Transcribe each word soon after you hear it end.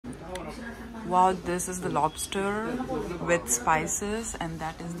Wow, this is the lobster with spices, and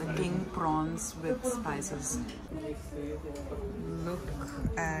that is the king prawns with spices. Look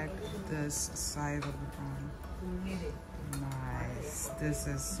at this size of the prawn. Nice. This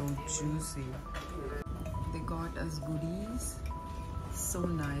is so juicy. They got us goodies. So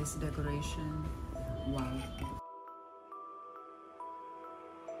nice decoration. Wow.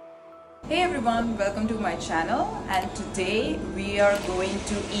 Hey everyone, welcome to my channel, and today we are going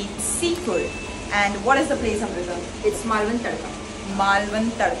to eat seafood. And what is the place, Amrita? It's Malvan Tadka. Malvan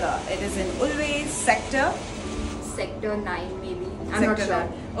Tadka. It is in Ulwe sector 9 maybe. I'm not sure.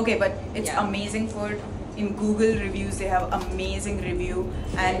 Okay, but it's amazing food. In Google reviews, they have amazing review.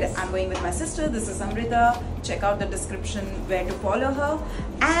 And I'm going with my sister. This is Amrita. Check out the description where to follow her.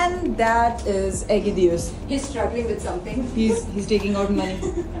 And that is Egidius. He's struggling with something. He's taking out money.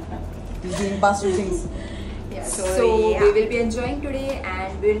 He's doing bastard things. Yes. So we will be enjoying today,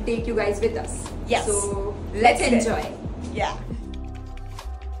 and we'll take you guys with us. Yes. So let's enjoy. Yeah.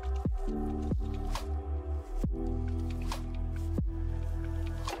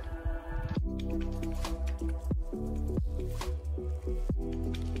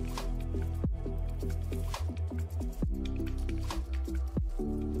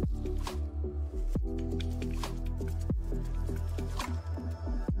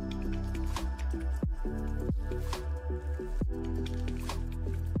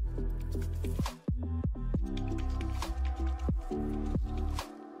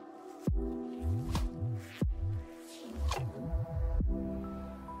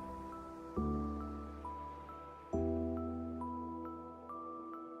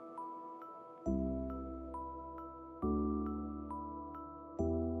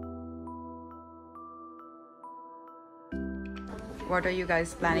 What are you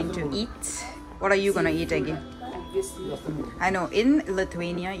guys planning to eat? What are you gonna eat again? I know in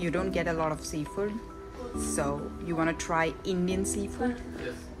Lithuania you don't get a lot of seafood, so you wanna try Indian seafood?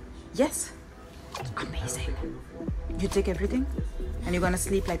 Yes. Amazing. You take everything, and you're gonna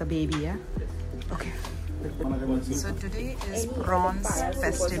sleep like a baby, yeah? Okay. So today is prawns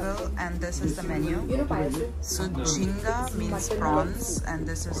festival, and this is the menu. So jhinga means prawns, and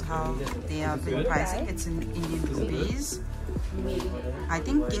this is how they have been pricing. It's in Indian rupees. I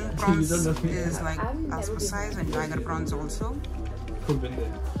think king prawns is like as per size, and tiger prawns also.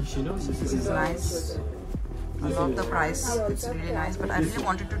 This is nice. I love the price. It's really nice, but I really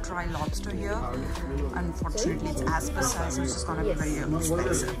wanted to try lobster here. Unfortunately, it's as per size, which is gonna be very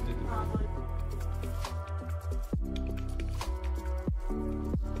expensive.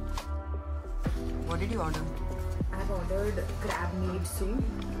 What did you order? I've ordered crab meat soup,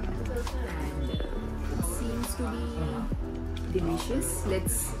 and it seems to be delicious.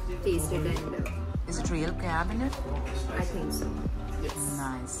 Let's taste it. And is it real crab in it? I think so. Yes.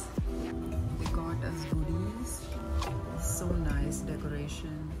 Nice. They got us goodies. So nice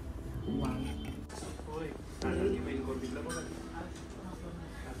decoration. Wow.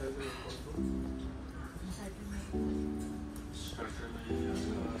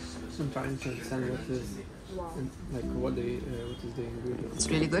 Sometimes to understand what is like what is the ingredient. It's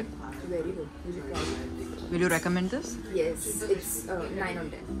really good. Very good. Will you try it? Will you recommend this? Yes, it's 9 on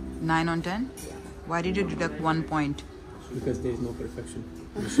 10. 9 on 10? Yeah. Why did you deduct 1 point? Because there is no perfection.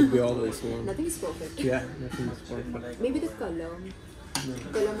 It should be always one. Nothing is perfect. Yeah, nothing is perfect. Maybe the color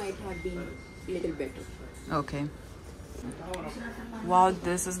might have been a little better. Okay. Wow,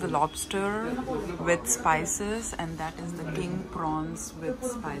 this is the lobster with spices, and that is the king prawns with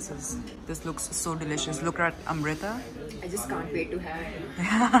spices. This looks so delicious. Look at Amrita. I just can't wait to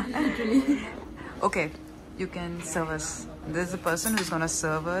have it. Okay, you can serve us. This is the person who's gonna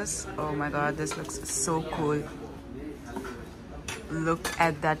serve us. Oh my god, this looks so cool. Look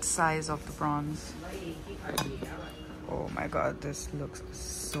at that size of the prawns. Oh my god, this looks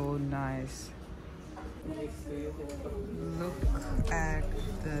so nice. Look at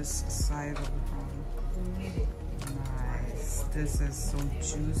this size of the prawn. Nice. This is so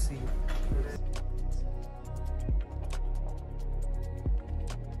juicy.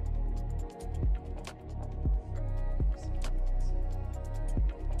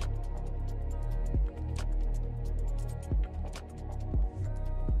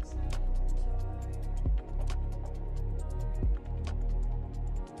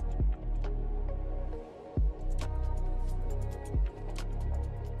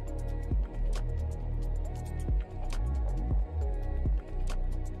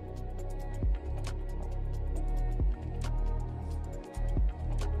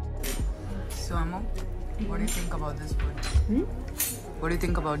 So Amo, what do you think about this food? What do you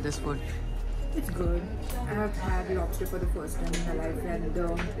think about this food? It's good. I have had lobster for the first time in my life, and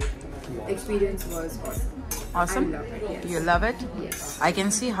experience was awesome. Awesome? I love it, yes. You love it? Yes. I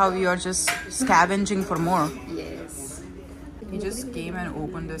can see how you are just scavenging for more. Yes. He just came and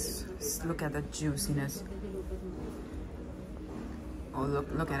opened this. Look at the juiciness. Oh,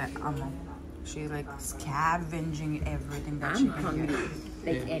 look at it, Amma. She's like scavenging everything that she can hungry. get.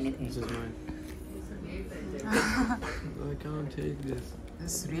 Like anything. This is mine. I can't take this.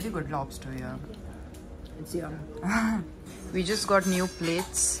 This is really good lobster, yeah. It's yum. We just got new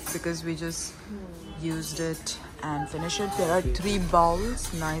plates because we just used it and finished it. There are 3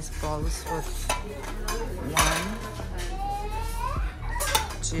 bowls, nice bowls for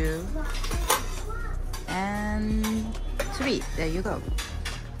 1, 2, and 3. There you go.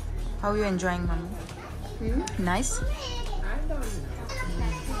 How are you enjoying, Mummy? Nice?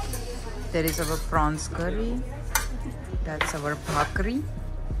 There is our prawns curry. That's our bhakri,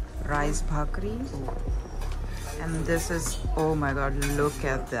 rice bhakri. And this is, oh my god, look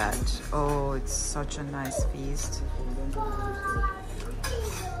at that. Oh, it's such a nice feast.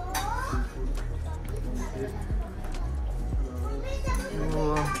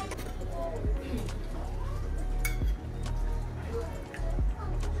 Whoa.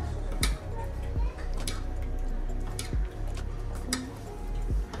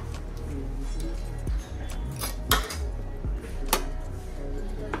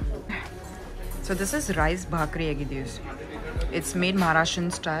 So this is rice bhakri egidus. It's made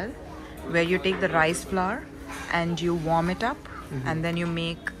Maharashtrian style, where you take the rice flour and you warm it up, and then you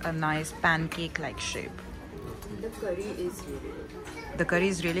make a nice pancake-like shape. The curry is really good. The curry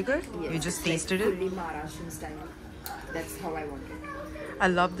is really good? Yes, You just it's like tasted it? fully Maharashtrian style. That's how I want it. I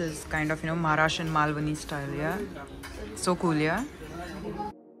love this kind of, Maharashtrian Malvani style, yeah? So cool, yeah?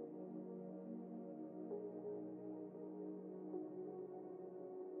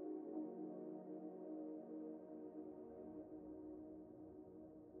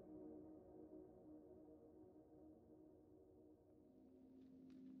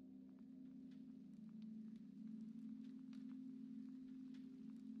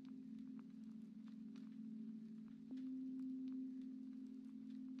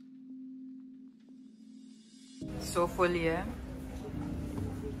 So full, yeah?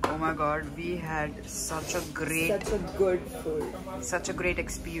 Oh my god, we had such a great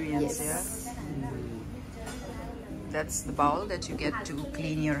experience. Yes. Yeah, that's the bowl that you get to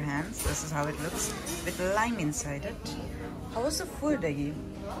clean your hands. This is how it looks with lime inside it. How was the food, Aggie?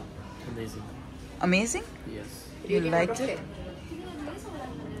 Amazing. Amazing? Yes. You liked it?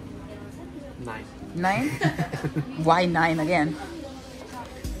 9. 9? Why 9 again?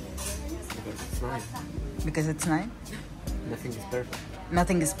 Because it's 9. Because it's 9? Nothing is perfect.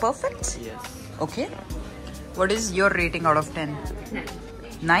 Nothing is perfect? Yes. Okay. What is your rating out of 10? 9.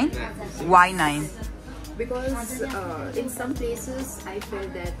 9? Why 9? Because in some places I feel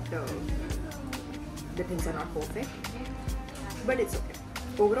that the things are not perfect, but it's okay.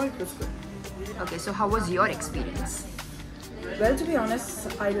 Overall, it was good. Okay, so how was your experience? Well, to be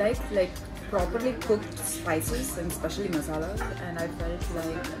honest, I like properly cooked spices and especially masalas, and I felt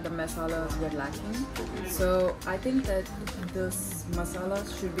like the masalas were lacking. So I think that this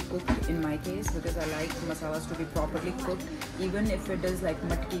masalas should be cooked in my case, because I like masalas to be properly cooked, even if it is like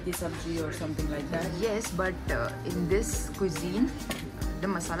matki ki sabji or something like that. Yes, but in this cuisine, the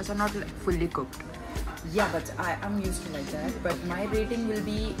masalas are not fully cooked. Yeah, but I'm used to like that. But my rating will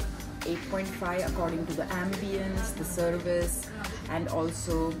be 8.5 according to the ambience, the service, and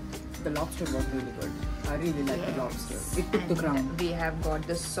also the lobster was really good. I really like the lobster. It took the crown. We have got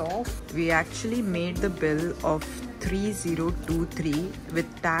the soft. We actually made the bill of 3023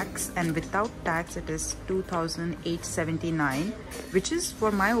 with tax, and without tax it is 2,879, which is,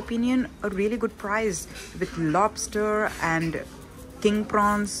 for my opinion, a really good price with lobster and king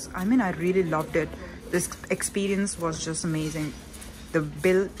prawns. I mean, I really loved it. This experience was just amazing. The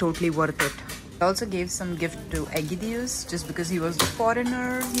bill totally worth it. I also gave some gift to Egidius just because he was a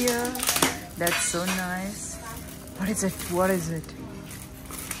foreigner here. That's so nice. What is it? What is it?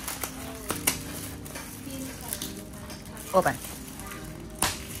 Open.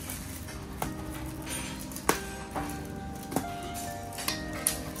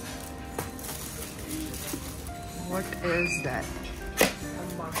 What is that?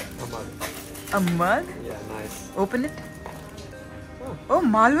 A mug. A mug? Yeah, nice. Open it. Oh,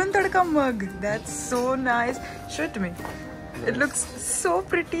 Malvan Tadka mug. That's so nice. Show it to me. It looks so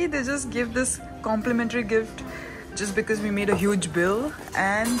pretty. They just give this complimentary gift just because we made a huge bill,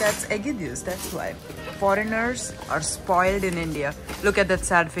 and that's Egidius. That's why. Foreigners are spoiled in India. Look at that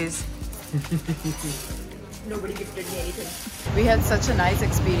sad face. Nobody gifted me anything. We had such a nice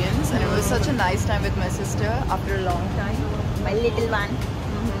experience, and it was such a nice time with my sister after a long time. My little one.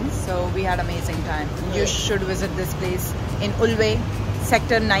 So So we had amazing time. You should visit this place in Ulwe,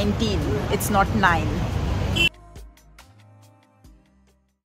 sector 19. It's not 9.